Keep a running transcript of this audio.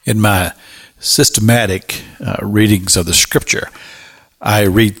In my systematic readings of the Scripture, I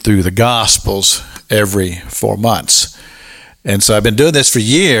read through the Gospels every 4 months. And so I've been doing this for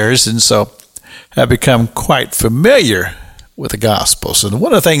years, and so I've become quite familiar with the Gospels. And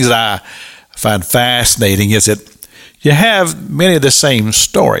one of the things that I find fascinating is that you have many of the same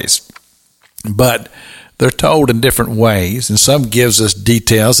stories, but they're told in different ways, and some gives us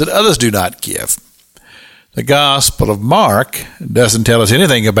details that others do not give. The Gospel of Mark doesn't tell us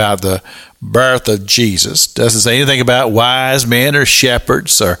anything about the birth of Jesus, doesn't say anything about wise men or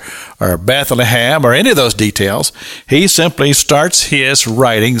shepherds or Bethlehem or any of those details. He simply starts his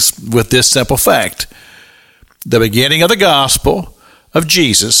writings with this simple fact: the beginning of the gospel of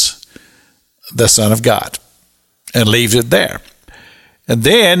Jesus, the Son of God, and leaves it there. And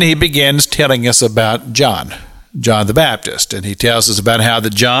then he begins telling us about John the Baptist, and he tells us about how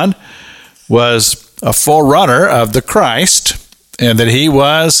that John was a forerunner of the Christ, and that he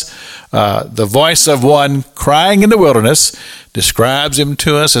was the voice of one crying in the wilderness, describes him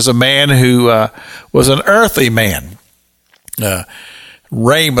to us as a man who was an earthly man,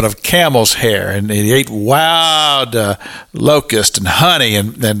 raiment of camel's hair, and he ate wild locust and honey,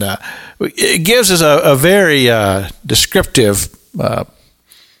 and it gives us a very descriptive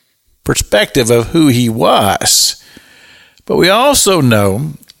perspective of who he was. But we also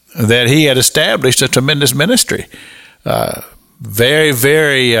know that he had established a tremendous ministry, very,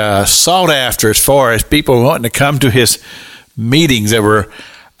 very sought after as far as people wanting to come to his meetings that were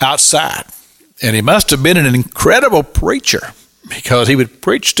outside. And he must have been an incredible preacher, because he would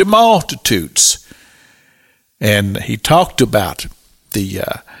preach to multitudes. And he talked about the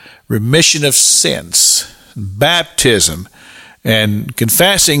remission of sins, baptism, and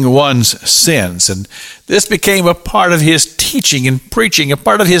confessing one's sins. And this became a part of his teaching and preaching, a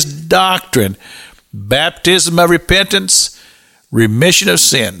part of his doctrine: baptism of repentance, remission of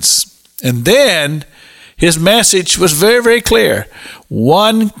sins. And then his message was very, very clear: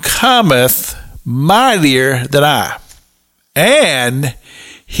 one cometh mightier than I, and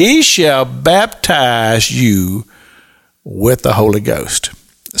he shall baptize you with the Holy Ghost.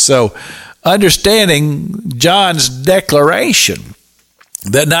 So, understanding John's declaration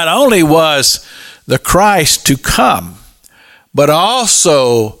that not only was the Christ to come, but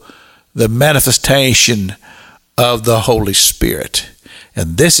also the manifestation of the Holy Spirit.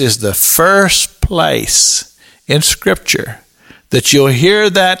 And this is the first place in Scripture that you'll hear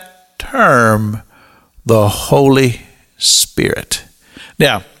that term, the Holy Spirit.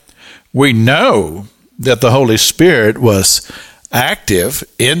 Now, we know that the Holy Spirit was active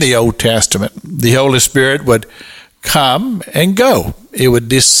in the Old Testament. The Holy Spirit would come and go. It would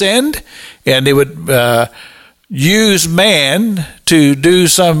descend, and it would use man to do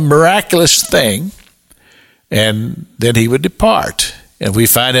some miraculous thing, and then he would depart. And we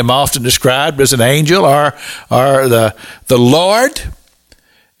find him often described as an angel or the Lord,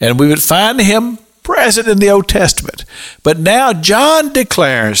 and we would find him present in the Old Testament. But now John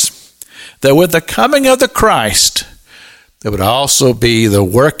declares that with the coming of the Christ, there would also be the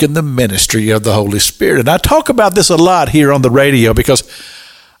work and the ministry of the Holy Spirit. And I talk about this a lot here on the radio because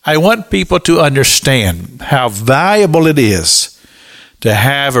I want people to understand how valuable it is to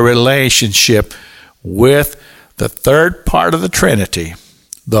have a relationship with the third part of the Trinity,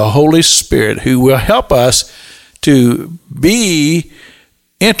 the Holy Spirit, who will help us to be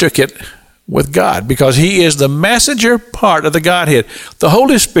intricate with God, because he is the messenger part of the Godhead. The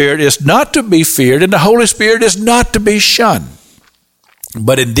Holy Spirit is not to be feared, and the Holy Spirit is not to be shunned,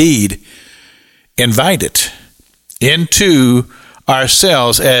 but indeed invited into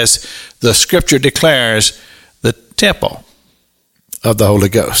ourselves, as the Scripture declares, the temple of the Holy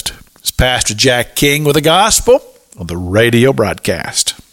Ghost. It's Pastor Jack King with the gospel on the radio broadcast.